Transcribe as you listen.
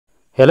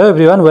Hello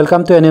everyone,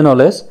 welcome to any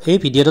knowledge. এই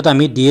ভিডিওত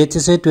আমি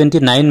DHSA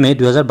 29 মে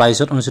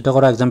 2022 ত অনুষ্ঠিত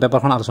কৰা এক্সাম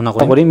পেপাৰখন আলোচনা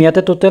কৰিম।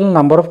 ইয়াতে টোটাল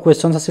নাম্বাৰ অফ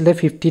কোৱেশ্চনছ আছিল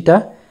 50 টা,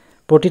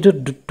 প্ৰতিটো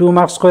 2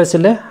 মাৰ্কস কৈ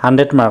আছিল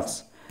 100 মাৰ্কস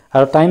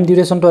আৰু টাইম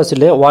ডিউৰেচনটো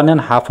আছিল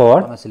 1.5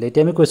 আৱাৰ আছিল।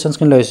 এতিয়া আমি কোৱেশ্চনছ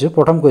কিন লৈছো।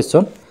 প্ৰথম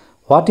question,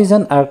 what is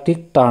an Arctic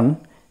turn?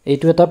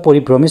 এইটো এটা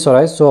পৰিভ্ৰমী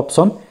চৰাই। সো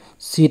অপচন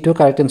সি টু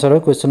কাৰেক্ট আনসাৰ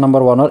হয় question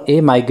number 1 or A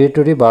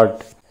migratory bird.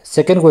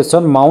 Second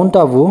question, Mount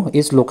Abu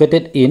is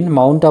located in,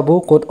 Mount Abu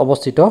কোত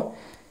অৱস্থিত?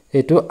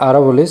 এইটো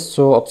আৰাৱলিজ।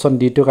 So option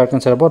D two correct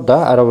answer হ'ব দা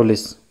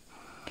আৰাৱলিজ।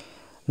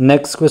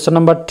 Next question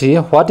number 3,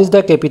 what is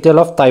the capital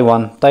of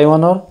Taiwan?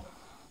 টাইৱানৰ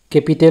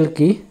capital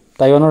কি?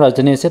 টাইৱানৰ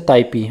ৰাজধানী হৈছে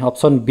টাইপি।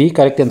 Option B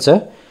correct answer.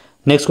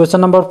 Next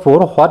question number 4,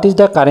 what is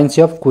the currency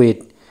of Kuwait?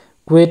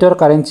 কুৱেইটৰ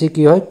currency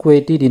কি হয়?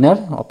 কুৱেইটি দিনাৰ।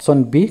 অপচন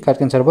বি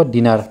কাৰেক্ট আনসাৰ হ'ব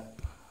দিনাৰ।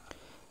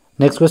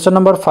 Next question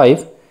number 5,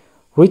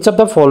 which of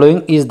the following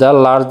is the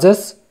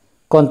largest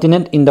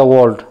continent in the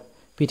world?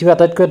 পৃথিৱীৰ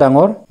আটাইতকৈ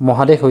ডাঙৰ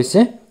মহাদেশ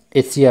হৈছে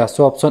এছিয়া।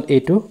 সো অপচন এ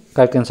টু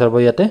কাৰেক্ট আনসাৰ হ'ব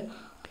ইয়াতে।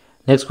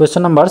 Next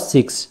question number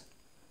 6,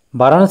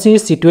 Varanasi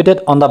is সিটুৱেটেড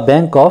on the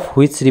bank of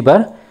which river?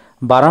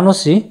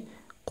 Varanasi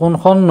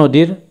কোনখন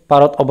নদীৰ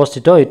পাৰত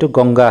অৱস্থিত? এইটো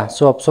Ganga.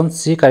 So option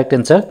C correct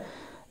answer.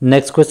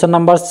 Next question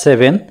number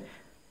 7,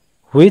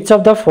 which of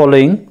the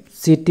following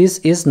cities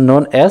is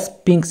known as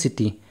pink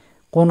city?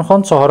 কোনখন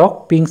চহৰক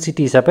pink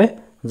city হিচাপে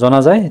জনা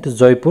যায়? এইটো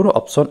Jaipur.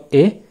 Option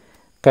A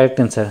correct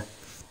answer.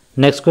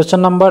 Next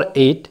question number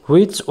 8,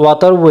 which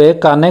waterway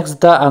কানেক্টছ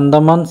the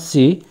Andaman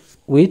C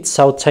with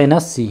south China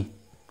সি?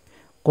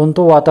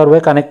 কোনটো waterway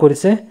connect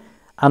কৰিছে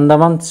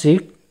আন্দামান সি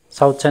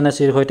south China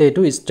সিৰ সৈতে?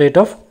 এইটো straight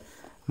of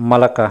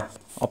Malacca.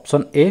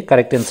 Option A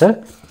correct answer.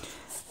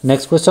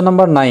 Next question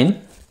number 9,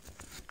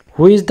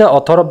 who is the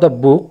author of the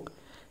book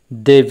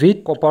David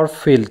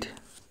Copperfield?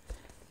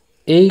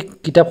 এই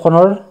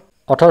কিতাপখনৰ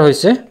author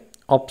হৈছে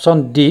option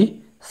D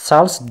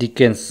Charles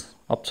Dickens.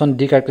 Option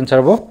D correct answer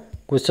হ'ব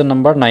question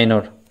number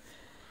 9ৰ।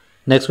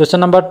 Next question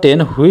number 10,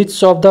 which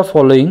of the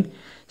following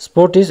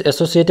sport is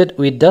associated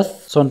with the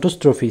Santosh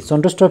trophy?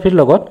 সন্তোষ ট্ৰফিৰ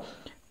লগত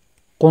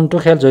কোনটো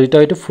খেল জড়িত?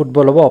 এইটো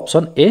football হ'ব।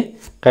 Option A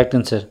correct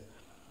answer.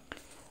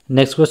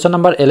 Next question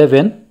number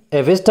 11,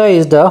 এভেষ্টা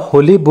is the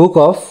Holi book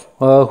of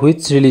which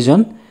religion?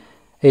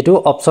 এইটো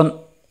option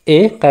এ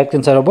correct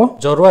answer হ'ব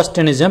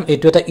জৰ'আষ্ট্ৰিয়ানিজম।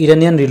 এইটো এটা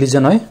ইৰানিয়ান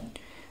ৰিলিজন হয়।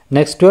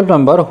 Next 12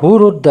 number, who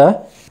root the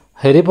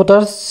হেৰি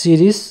পটাৰ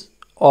চিৰিজ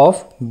অফ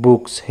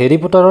বুকছ? হেৰি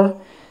পটাৰৰ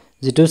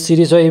যিটো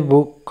চিৰিজ হয় এই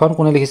বুকখন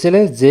কোনে লিখিছিলে?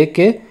 J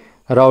K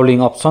Rowling.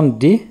 Option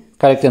D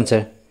correct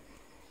answer.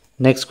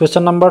 Next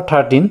question number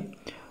 13,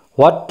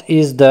 what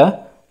is the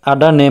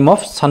আদাৰ নেম অফ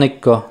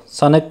চাণক্য?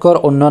 চাণক্যৰ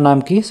অন্য নাম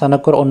কি?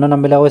 চাণক্যৰ অন্য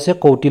নামবিলাক হৈছে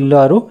কৌটিল্য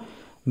আৰু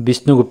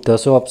বিষ্ণুগুপ্ত।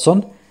 চ' অপচন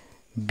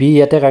বি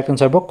ইয়াতে কাৰেক্ট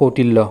আনসাৰ হ'ব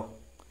Kautilya.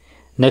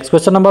 Next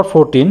question number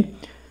 14,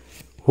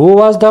 who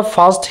was the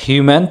first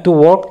human two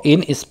work in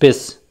space?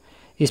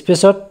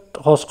 স্পেচত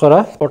খোজ কৰা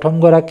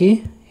প্ৰথমগৰাকী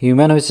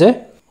হিউমেন হৈছে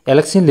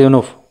Elxsi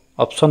Leonov.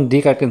 Option D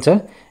correct answer.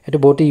 এইটো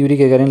বহুতে ইউৰি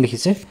গেগাৰিন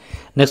লিখিছে।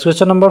 Next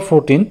question number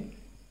 14,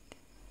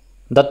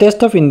 the taste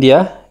of India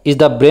is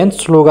the brand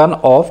slogan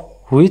of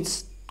which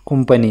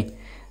company?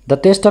 The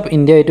taste of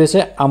India এইটো হৈছে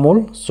আমুল।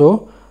 চ'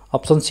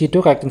 option C two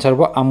correct answer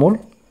হ'ব আমুল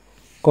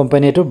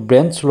কোম্পানী। এইটো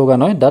ব্ৰেণ্ড শ্লোগান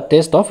হয় the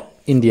taste of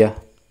India.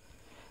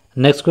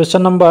 Next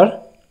question number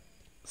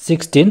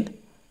 16,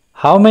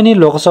 how many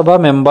Lok Sabha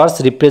members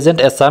represent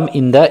Assam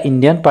in the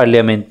Indian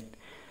parliament?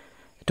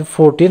 এইটো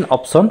 14।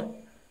 Option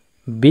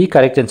B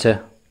correct answer.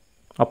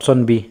 Option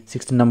B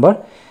 16 number.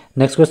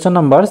 Next question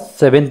number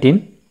 17,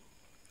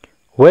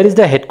 ৱেৰ is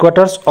the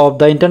headquarters of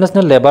the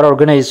international labour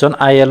organisation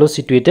ILO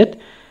situated?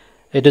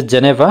 এইটো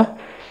Geneva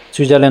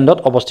ছুইজাৰলেণ্ডত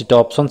অৱস্থিত।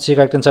 Option C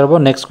correct answer হ'ব।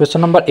 Next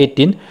question number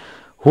 18,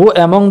 who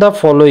among the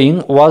following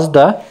was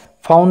the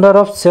founder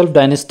of self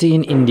dynasty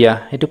in India?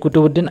 এইটো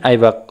Qutubuddin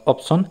Aibak.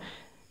 Option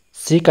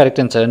C correct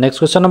answer. Next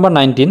question number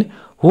 19,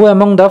 who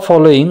among the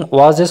following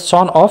was a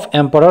চন of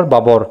এম্পাৰাৰ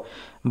বাবৰ?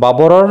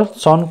 বাবৰৰ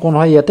চন কোন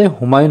হয়? ইয়াতে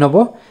হুমায়ুন হ'ব।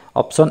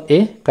 Option এ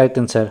correct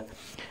answer.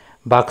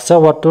 Baksa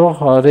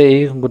ৱাটোৰে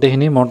এই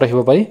গোটেইখিনি মনত ৰাখিব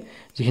পাৰি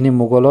যিখিনি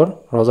মোগলৰ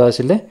ৰজা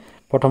আছিলে।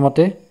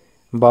 প্ৰথমতে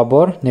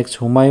বাবৰ, নেক্সট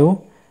হুমায়ুন,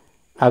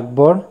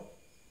 আকবৰ,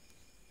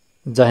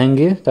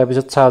 জাহাংগীৰ,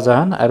 তাৰপিছত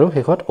শ্বাহজাহান আৰু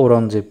শেষত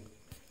ঔৰংজেব।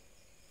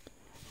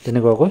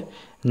 তেনেকুৱাকৈ।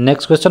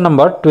 নেক্সট কুৱেশ্চন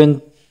নম্বৰ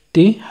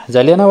 20,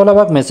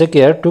 জালিয়ানাৱালাবাগ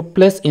মেছেকেয়াৰ টুক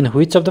place in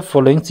which of the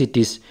following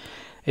cities?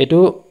 এইটো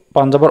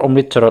পাঞ্জাৱৰ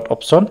অমৃতসৰত।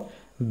 Option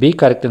B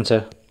correct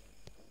answer.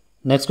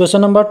 Next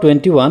question number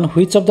 21,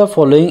 which of the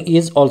following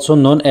is also'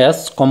 known as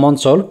common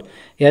salt?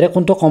 ইয়াৰে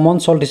কোনটো কমন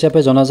চল্ট হিচাপে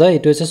জনা যায়?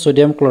 এইটো হৈছে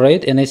ছ'ডিয়াম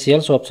ক্লৰাইড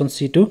NaCl। চ' option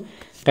C two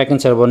correct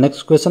answer হ'ব।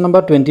 Next question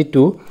number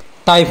 22,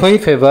 typhoid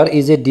fever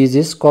is a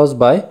disease cause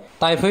by?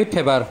 Typhoid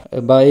fever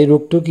বা এই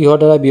ৰোগটো কিহৰ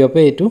দ্বাৰা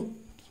বিয়পে? এইটো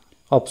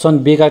অপচন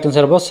বি কাৰেক্ট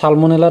আনসাৰ হ'ব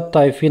চালমনেলা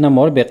টাইফি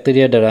নামৰ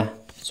বেক্টেৰিয়াৰ দ্বাৰা।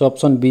 চ'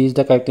 option B is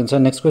the correct answer.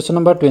 Next question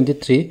number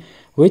 23,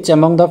 which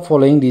among the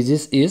following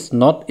disease is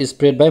not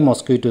spread বাই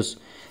মস্কিটোজ?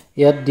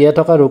 ইয়াত দিয়া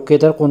থকা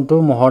ৰোগকেইটাৰ কোনটো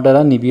মহৰ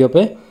দ্বাৰা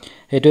নিবিয়পে?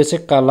 এইটো হৈছে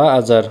কালা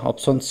আজাৰ।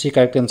 Option C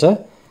correct answer.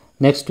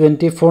 Next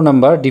 24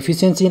 number,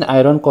 ডিফিচিয়েঞ্চি in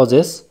iron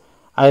causes?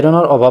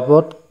 আইৰণৰ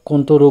অভাৱত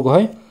কোনটো ৰোগ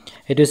হয়?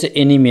 এইটো হৈছে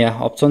anaemia.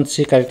 Option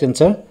C correct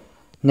answer.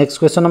 Next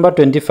question number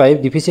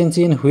 25.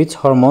 Deficiency in which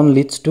hormone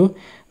leads to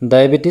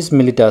diabetes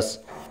mellitus?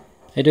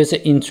 It is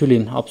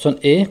insulin. Option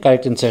A,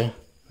 correct answer.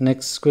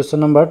 Next question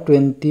number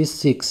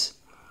 26.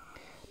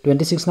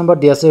 26 number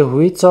dia ase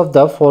which of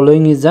the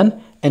following is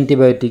an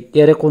antibiotic?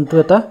 Ere kontu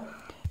eta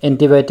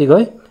antibiotic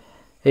hoy?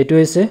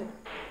 Etu ase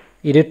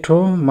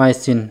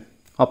erythromycin.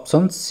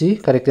 Option C,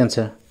 correct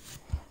answer.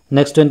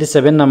 Next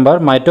 27 number.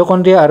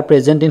 Mitochondria are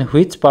present in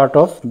which part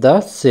of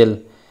the cell?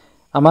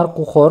 Amar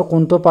kokhor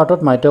kontu part of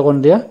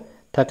mitochondria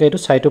thake etu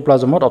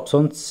cytoplasm.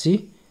 Option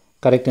C,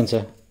 correct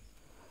answer.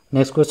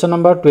 Next question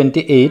number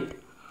 28.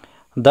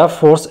 The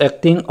force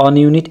acting on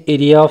unit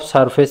area of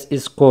surface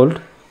is called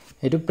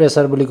etu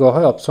pressure boli koa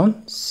hoy.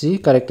 Option C,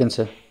 correct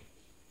answer.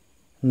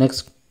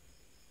 Next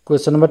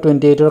question number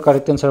 28 or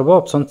correct answer hobo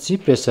option C,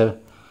 pressure.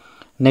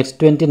 Next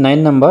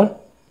 29 number.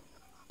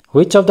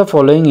 Which of the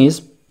following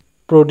is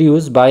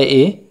produced by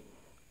a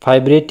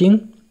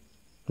vibrating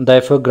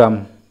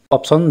diaphragm?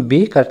 Option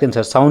B, correct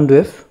answer, sound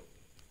wave.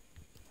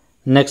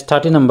 Next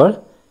 30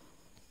 number.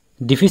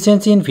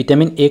 Deficiency in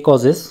vitamin A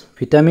causes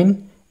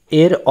vitamin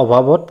A er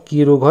obhabot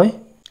ki rog hoy?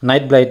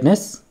 Night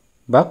blindness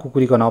ba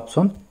kukurikona.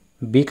 Option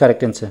B,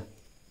 correct answer.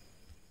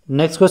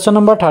 Next question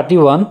number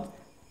 31.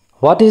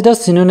 What is the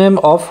synonym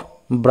of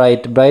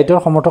bright? Bright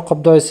or homotok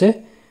shobdo hoise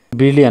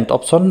brilliant.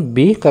 Option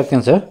B, correct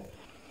answer.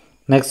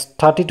 Next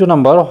 32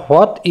 number.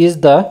 What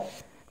is the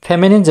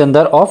feminine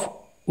gender of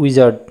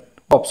wizard?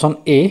 Option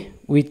A,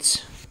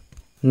 witch.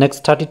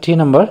 Next 33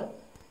 number.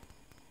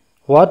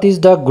 What is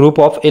the group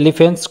of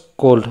elephants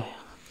called?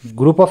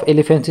 Group of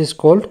elephants is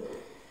called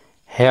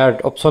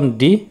herd. Option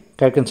D,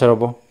 correct answer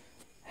hobo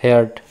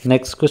herd.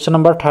 Next question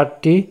number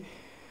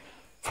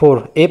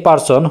 34. A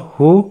person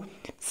who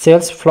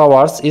sells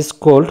flowers is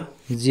called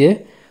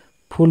je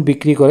phul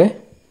bikri kore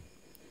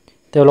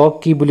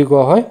telok ki boli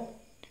koa hoy?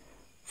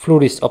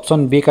 Florist.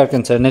 Option B, correct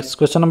answer. Next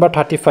question number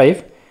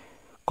 35.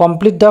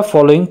 Complete the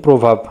following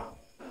proverb.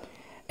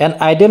 An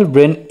idle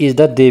brain is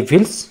the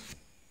devil's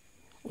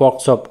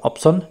workshop.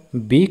 Option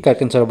B,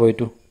 correct answer hobo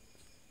etu.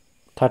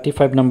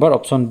 35 number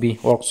option B,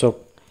 workshop.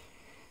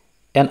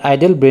 An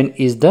idle brain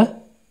is the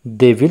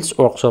devil's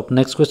workshop.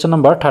 Next question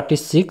number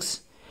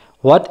 36.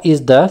 What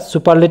is the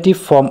superlative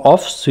form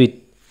of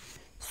sweet?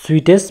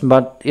 Sweetest,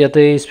 but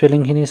yate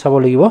spelling hini sabo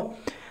lagibo.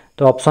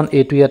 To option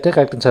A to yate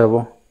correct answer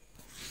hobo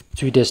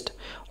sweetest.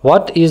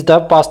 What is the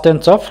past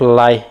tense of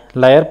lie?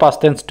 Liar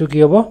past tense to ki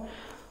hobo?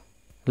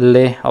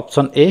 Le.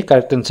 Option A,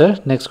 correct answer.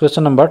 Next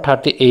question number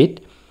 38.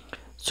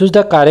 Choose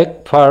the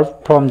correct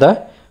verb from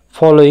the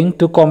following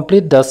to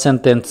complete the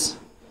sentence.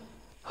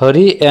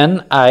 Hari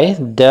and I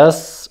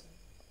dash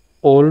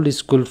old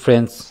school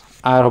friends.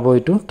 Are hobo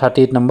etu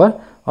 38 number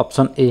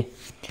option A.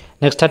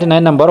 Next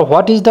 39 number.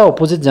 What is the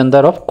opposite gender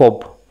of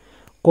cob?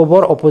 Cob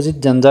or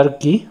opposite gender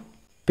ki?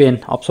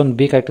 Pen. Option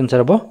B, correct answer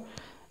hobo.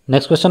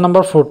 Next question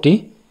number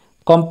 40.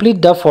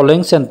 Complete the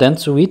following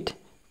sentence with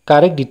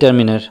correct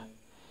determiner.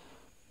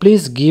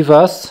 Please give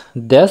us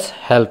dash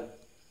help.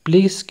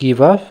 Please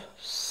give us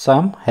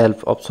some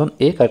help. Option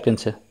A, correct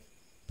answer.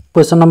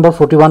 Question number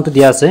 41 to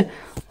dia ase.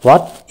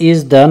 What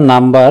is the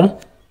number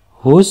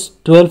whose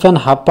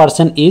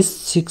 12.5% is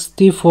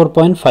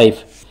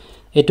 64.5?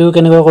 Etu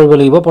keneko koribo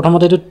lagibo?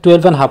 Prothomote etu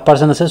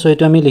 12.5% ase, so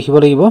etu ami likhibo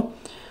lagibo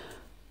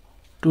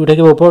 2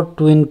 thakibo upor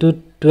 2 into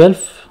 12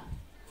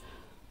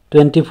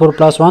 24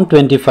 plus 1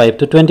 25.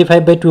 To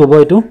 25 by 2 hobo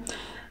etu.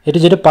 Etu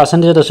jeto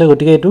percentage ase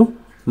gotike etu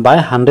by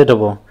 100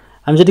 hobo.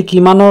 Ami jodi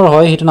kimanor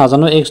hoy hetu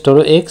najano x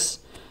dhoro x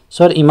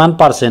so iman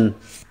percent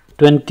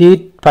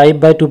 25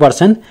 by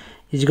 2%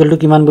 is equal to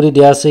kiman boli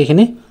dia ase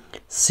ekhini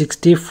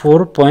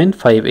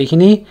 64.5.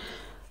 ekhini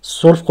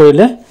solve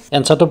korile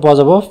answer to poa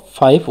jabo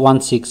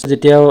 516.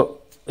 jetia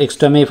x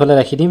to ami efale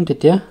rakhi dim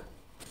tetia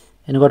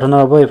enuka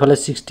dhonor hobo efale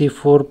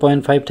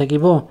 64.5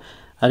 thakibo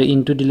aru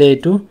into dile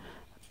etu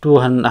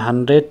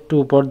 200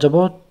 to upor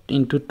jabo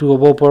into 2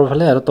 hobo upor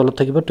phale aru tolot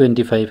thakibo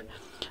 25.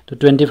 to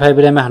 25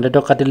 ere ami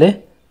 100 katile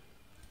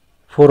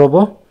 4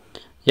 hobo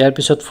yar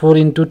pisot 4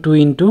 into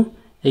 2 into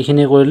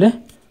ekhini korile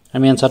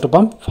ami answer to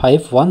pam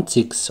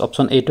 516.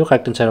 option A to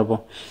correct answer hobo.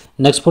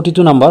 Next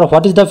 42 number.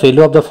 What is the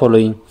value of the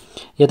following?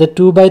 Yate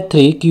 2 by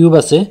 3 cube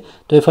ase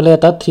to efale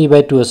eta 3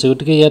 by 2 ase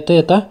gotike yate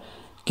eta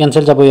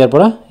cancel jabo yar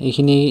pora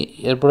ekhini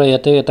yar pora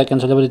yate eta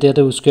cancel jabo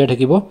yate square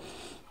thakibo.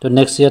 to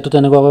next year to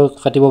teneko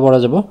katibo pora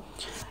jabo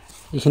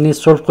ekhini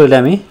solve korile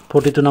ami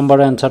 42 number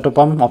answer to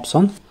pam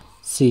option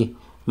C,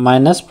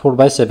 minus 4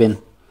 by 7.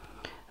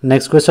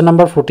 Next question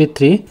number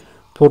 43.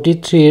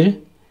 43 er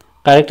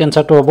correct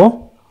answer to hobo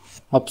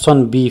option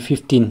B,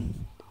 15.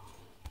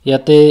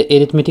 Yate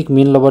arithmetic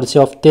mean lobarisi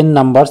of 10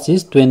 numbers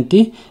is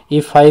 20.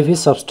 If 5 is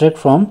subtract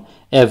from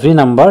every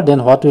number,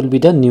 then what will be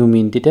the new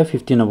mean? Tita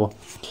 15 hobo.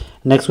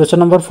 Next question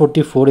number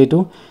 44.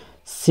 Etu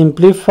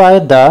simplify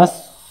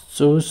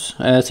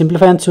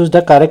and choose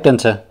the correct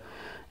answer.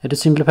 Etu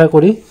simplify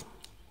kori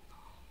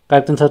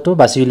correct answer to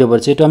basi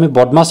lobarisi. Etu ami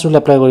BODMAS rule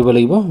apply koribo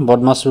lagibo.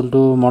 BODMAS rule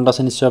to mont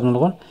ase nischay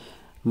apnalokor.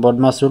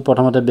 BODMAS rule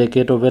prothomote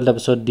bracket oval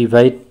episode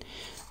divide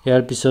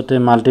ইয়াৰ পিছতে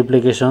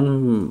multiplication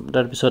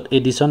তাৰ পিছত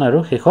addition আৰু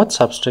শেষত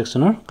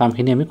সাবট্ৰেকশ্যনৰ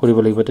কামখিনি আমি কৰিব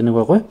লাগিব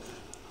তেনেকুৱাকৈ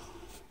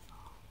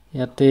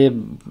ইয়াতে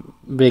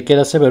ব্ৰেকেট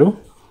আছে বাৰু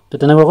তো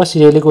তেনেকুৱাকৈ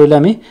সিৰিয়ালি কৰিলে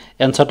আমি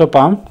এনসাৰটো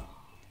পাম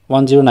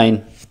 109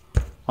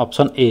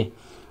 option A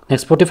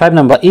next 45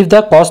 number if da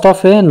cost of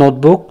a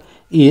notebook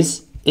is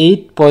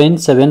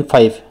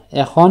 8.75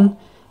 এখন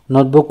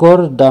নোটবুকৰ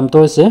দামটো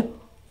হৈছে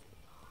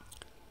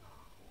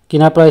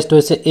কিনা প্ৰাইসটো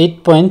হৈছে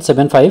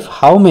 8.75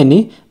 হাউ many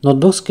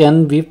notebooks can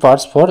be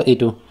parts for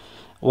এইটো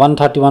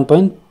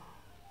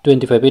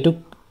 131.25 এইটো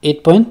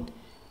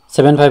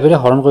 8.75 এৰে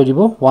হৰণ কৰি দিব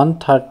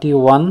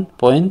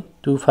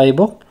 131.25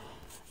 ক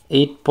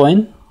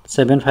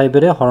 8.75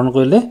 এৰে হৰণ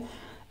কৰিলে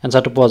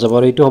এনসাৰটো পোৱা যাব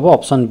আৰু এইটো হ'ব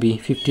অপচন বি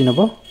 15 হ'ব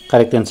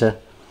কাৰেক্ট এনসাৰ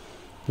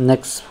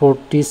নেক্সট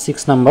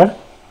 46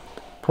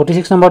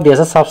 নম্বৰ দিয়া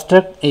আছে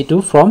সাবট্ৰেক্ট এইটো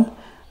ফ্ৰম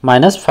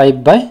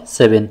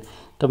 -5/7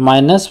 তো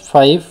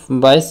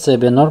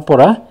 -5/7 ৰ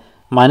পৰা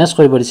মাইনাস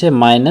কৰিব দিছে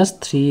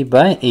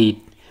 -3/8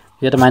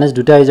 ইয়াতে মাইনাস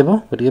দুটা আহি যাব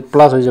গতিকে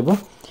প্লাস হৈ যাব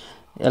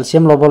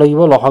এলসিএম লব লাগিব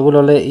লসাগু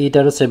ললে 8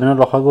 আৰু 7 ৰ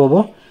লসাগু হ'ব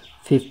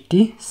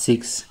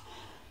 56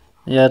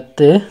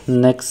 ইয়াতে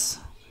নেক্সট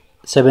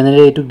 7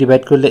 এৰে এইটো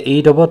ডিভাইড কৰিলে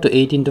 8 হ'ব তো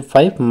 8 *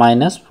 5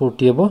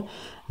 -40 হ'ব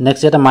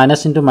নেক্সট এটা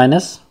মাইনাস ইনটু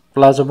মাইনাস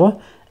প্লাস হ'ব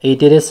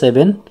 8 এৰে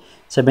 7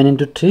 7 *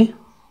 3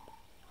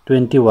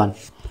 21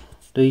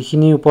 তো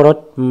এইখিনি ওপৰত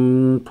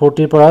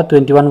 40 পৰা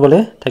 21 গলে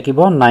থাকিব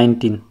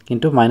 19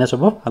 কিন্তু মাইনাস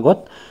হ'ব আগত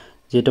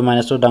যেটো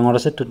মাইনাসৰ ডাঙৰ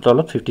আছে তো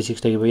তলত 56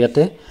 থাকিব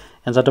ইয়াতে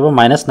এনসাৰটো হ'ব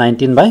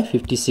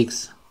 -19/56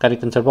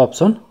 কাৰেক্ট এনসাৰ হ'ব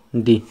option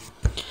D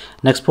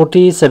next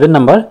 47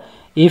 number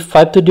if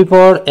 5 to the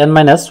power n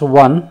minus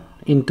 1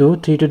 into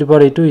 3 to the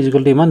power a2 is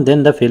equal to 1 then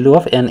the value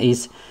of n is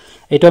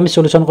এইটো আমি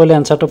সলিউশন কৰিলে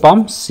এনসাৰটো পাম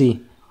সি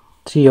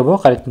 3 হ'ব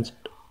কাৰেক্ট এনসাৰ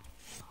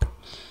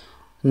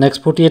নেক্সট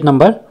 48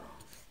 নম্বৰ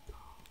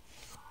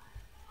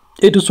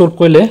এইটো solve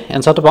কৰিলে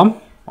এনসাৰটো পাম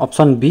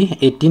option B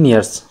 18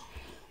 years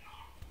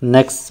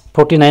next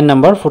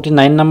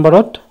 49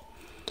 নম্বৰত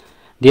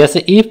দিয়া আছে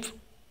if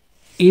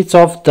each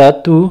of the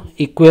two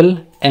equal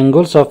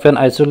angles of an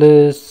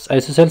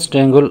isosceles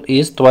triangle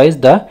is twice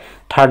the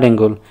third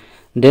angle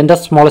then the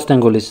smallest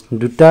angle is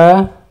দুটা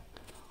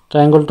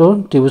triangle to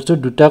ত্ৰিভুজটো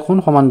দুটা কোণ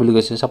সমান বুলি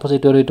কৈছে সাপোজ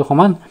এইটো আৰু এইটো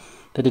সমান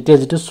তেতিয়া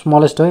যেটো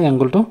smallest হয়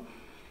angle to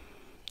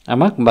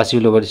আমাক বাছি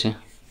ল'ব দিছে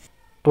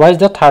twice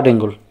the third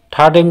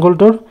angle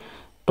to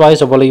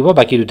twice হ'ব লাগিব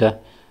বাকি দুটা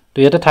তো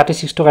ইয়াতে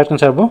 36 টো কারেক্ট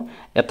আনসার হ'ব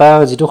এটা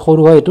যেটো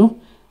সৰু হয় এটো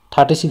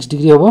 36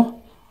 ডিগ্ৰী হ'ব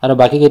আৰু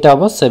বাকি কেইটা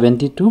হ'ব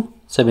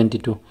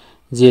 72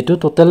 যেটো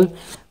টোটাল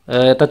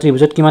এটা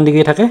ত্ৰিভুজত কিমান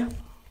ডিগ্ৰী থাকে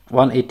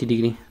 180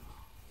 ডিগ্ৰী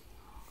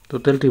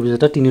টোটাল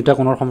ত্ৰিভুজটা তিনিটা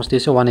কোণৰ সমষ্টি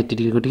আছে 180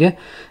 ডিগ্ৰী গতিকে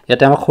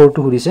ইয়াতে আমাক সৰুটো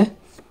ঘুৰিছে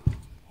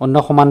অন্য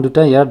সমান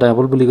দুটা ইয়াৰ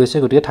ডাবল বুলি কৈছে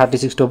গতিকে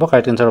 36 টো হ'ব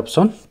correct answer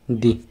option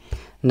D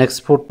next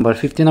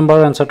 50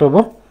 নম্বৰৰ আনসাৰটো হ'ব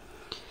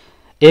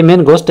a man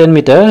goes 10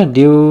 meter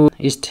due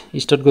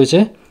eastত গৈছে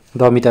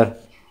 10 মিটাৰ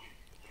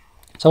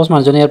সাপোজ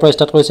মানুহজনে ইয়াৰ পৰা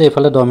স্টাৰ্ট কৰিছে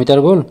এফালে 10 মিটাৰ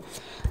গ'ল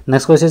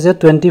নেক্সট কৈছে যে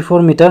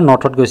 24 মিটাৰ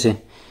নৰ্থত গৈছে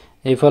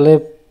এইফালে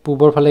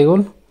পূবৰ ফালে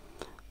গ'ল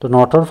তো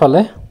নৰ্থৰ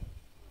ফালে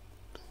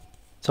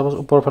সাপোজ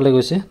ওপৰ ফালে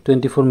গৈছে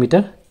 24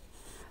 metre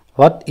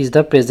what is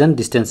the present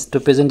distance to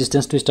present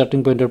distance to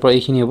starting point পৰা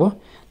এইখিনি হ'ব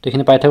তো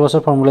এখিনি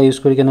পাইথাগোৰাছৰ ফৰ্মুলা ইউজ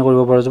কৰি কেনে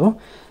কৰিব পৰা যাব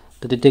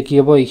তো তেতিয়া কি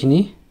হ'ব এইখিনি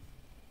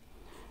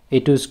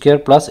a2 square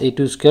plus a2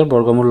 square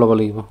বৰ্গমূল ল'ব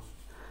লাগিব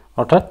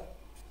অৰ্থাৎ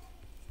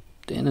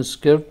 10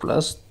 স্কয়াৰ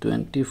প্লাস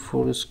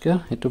 24 স্কয়াৰ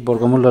এটো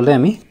বৰ্গমূল ললে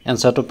আমি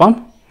এনসাৰটো পাম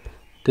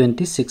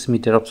 26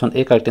 মিটাৰ অপচন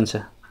এ কাৰেক্ট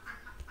আনসাৰ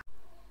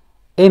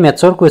এই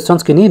ম্যাথছৰ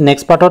কোৱেশ্চনছ কিনি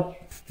নেক্সট পাৰ্টত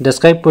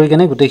ডেসক্ৰাইব কৰি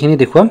কেনে গুটেখিনি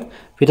দেখুৱাম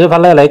ভিডিও ভাল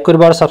লাগে লাইক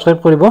কৰিব আৰু সাবস্ক্ৰাইব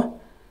কৰিব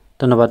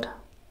ধন্যবাদ